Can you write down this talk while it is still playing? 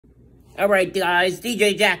Alright guys,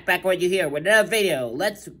 DJ Jack back with you here with another video.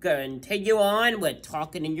 Let's continue on with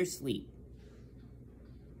talking in your sleep.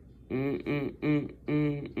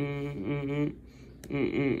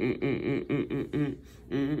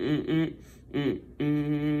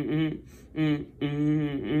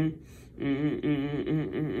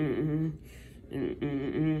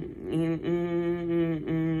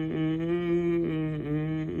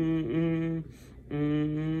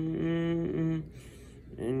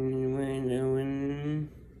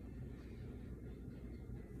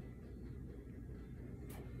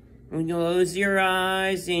 When you close your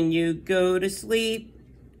eyes and you go to sleep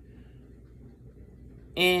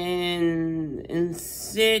and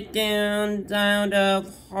sit down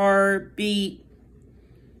of heartbeat,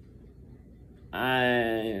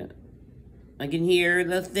 I can hear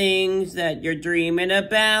the things that you're dreaming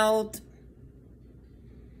about.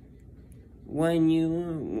 When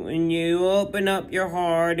you open up your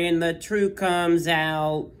heart and the truth comes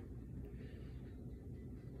out,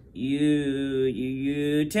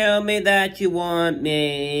 you tell me that you want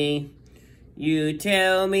me. You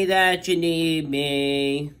tell me that you need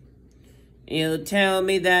me. You tell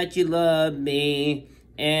me that you love me.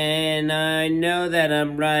 And I know that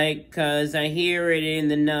I'm right, 'cause I hear it in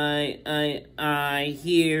the night. I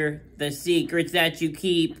hear the secrets that you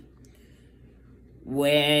keep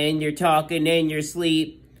when you're talking in your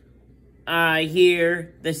sleep. I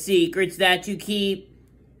hear the secrets that you keep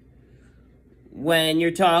when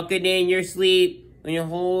you're talking in your sleep, when you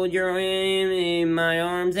hold your hand in my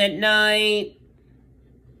arms at night.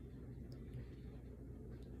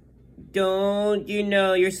 Don't you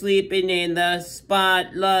know you're sleeping in the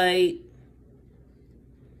spotlight?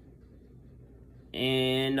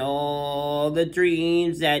 And all the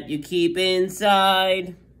dreams that you keep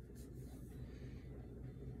inside.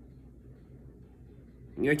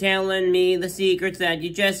 You're telling me the secrets that you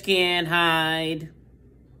just can't hide.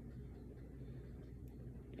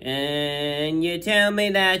 And you tell me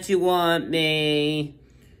that you want me.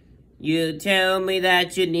 You tell me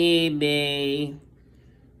that you need me.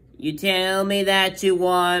 You tell me that you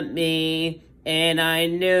want me. And I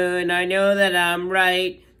know that I'm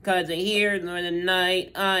right, 'cause I hear in the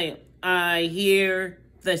night, I hear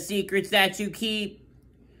the secrets that you keep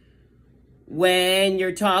when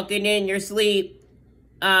you're talking in your sleep.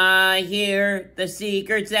 I hear the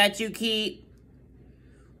secrets that you keep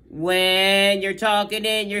when you're talking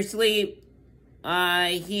in your sleep.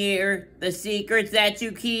 I hear the secrets that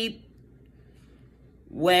you keep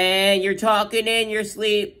when you're talking in your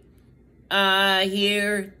sleep. I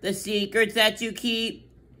hear the secrets that you keep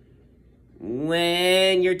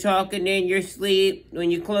when you're talking in your sleep.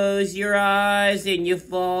 When you close your eyes and you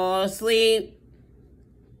fall asleep.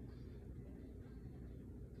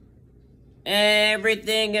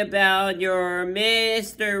 Everything about your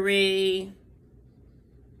mystery.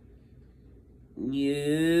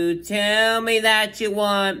 You tell me that you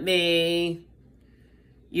want me.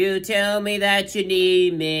 You tell me that you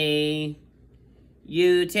need me.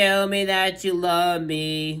 You tell me that you love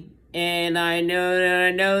me. And I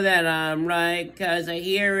know that I'm right, 'cause I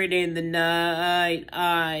hear it in the night.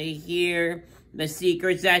 I hear the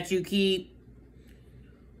secrets that you keep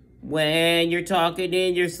when you're talking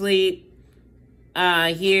in your sleep.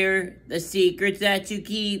 I hear the secrets that you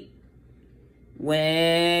keep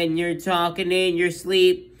when you're talking in your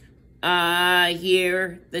sleep. I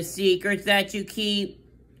hear the secrets that you keep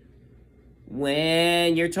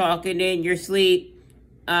when you're talking in your sleep.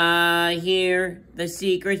 I hear the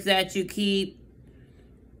secrets that you keep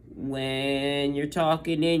when you're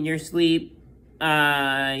talking in your sleep.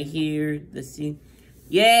 I hear the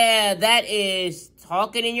Yeah, that is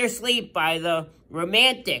Talking in Your Sleep by the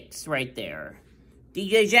Romantics right there.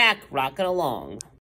 DJ Jack, rocking along.